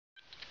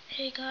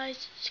Hey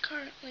guys, it's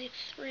currently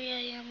 3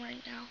 a.m.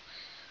 right now.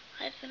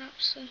 I've been up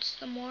since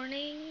the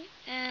morning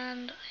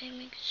and I'm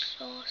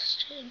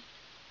exhausted.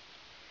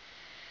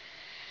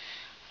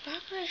 I'm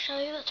not going to show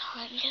you the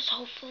time because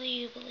hopefully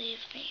you believe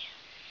me.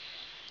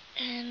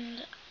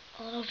 And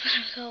a little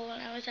bit ago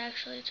when I was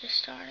actually just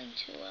starting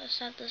to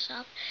set this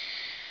up,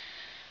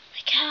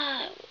 my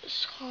cat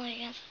was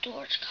calling at the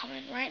door to come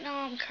in. Right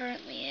now I'm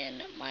currently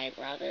in my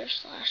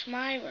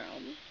brother/my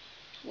room,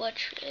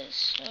 which is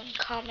soon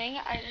coming.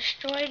 I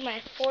destroyed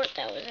my fort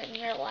that was in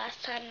here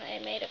last time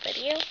that I made a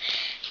video.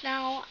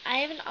 Now, I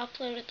haven't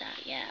uploaded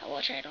that yet,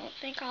 which I don't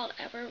think I'll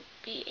ever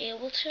be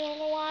able to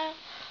in a while,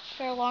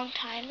 for a long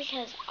time,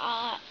 because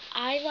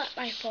I let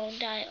my phone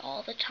die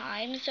all the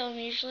time, so I'm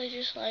usually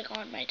just like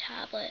on my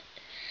tablet.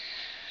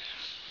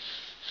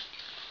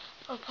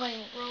 Or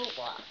playing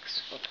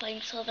Roblox, or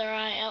playing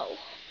Slither.io,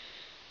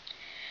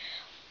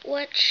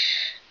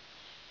 which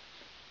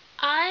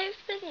I've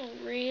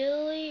been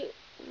really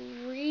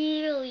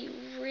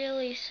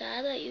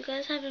sad that you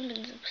guys haven't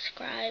been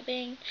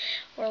subscribing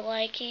or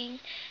liking,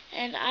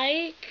 and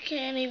I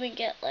can't even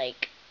get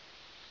like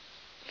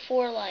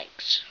 4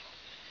 likes.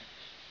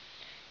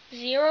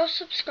 0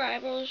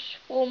 subscribers,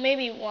 well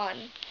maybe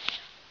 1.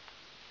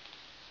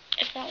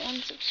 If that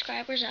 1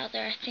 subscriber's out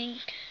there, I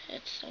think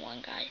it's the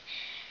one guy,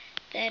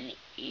 then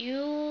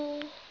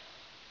you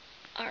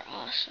are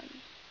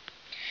awesome.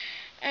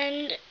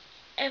 And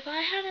if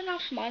I had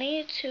enough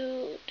money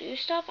to do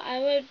stuff, I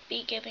would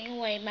be giving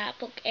away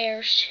MacBook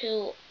Airs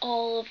to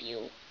all of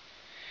you,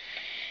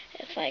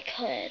 if I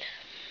could.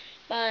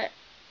 But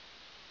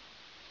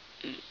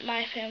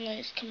my family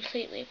is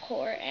completely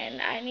poor,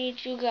 and I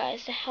need you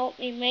guys to help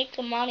me make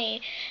the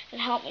money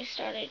and help me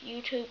start a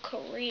YouTube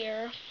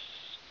career,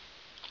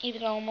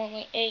 even though I'm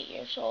only 8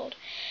 years old.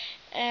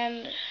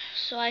 And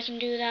so I can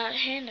do that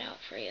handout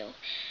for you.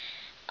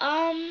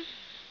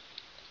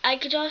 I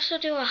could also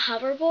do a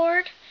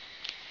hoverboard.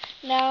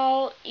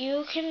 Now,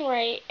 you can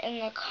write in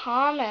the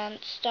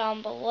comments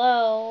down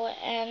below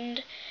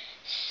and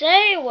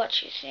say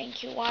what you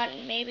think you want,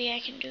 and maybe I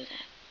can do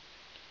that.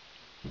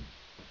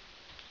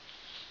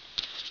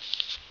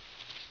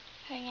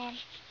 Hang on.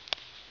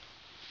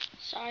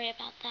 Sorry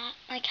about that.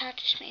 My cat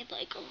just made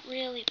like a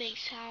really big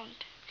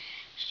sound.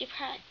 She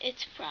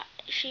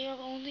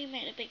only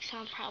made a big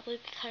sound probably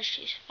because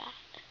she's fat.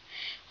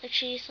 Like,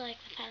 she's like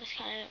the fattest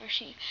cat I've ever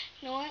seen.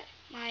 You know what?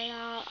 My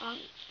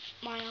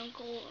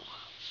uncle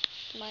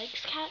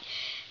Mike's cat,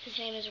 his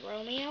name is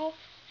Romeo,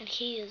 and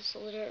he is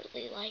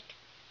literally like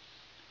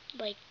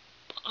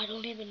I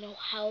don't even know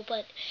how,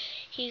 but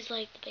he's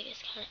like the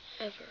biggest cat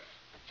ever.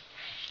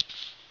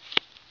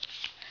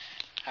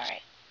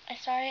 Alright,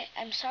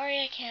 I'm sorry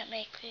I can't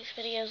make these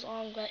videos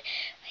long, but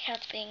my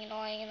cat's being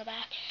annoying in the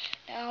back.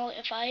 Now,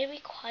 if I be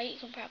quiet, you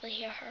can probably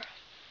hear her.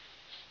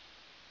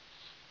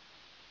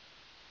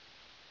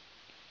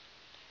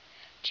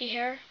 Did you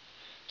hear her?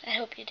 I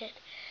hope you did.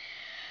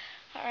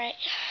 Alright,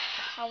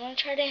 I'm gonna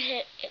try to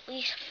hit at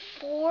least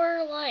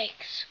 4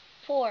 likes.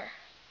 4.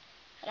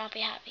 And I'll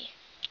be happy.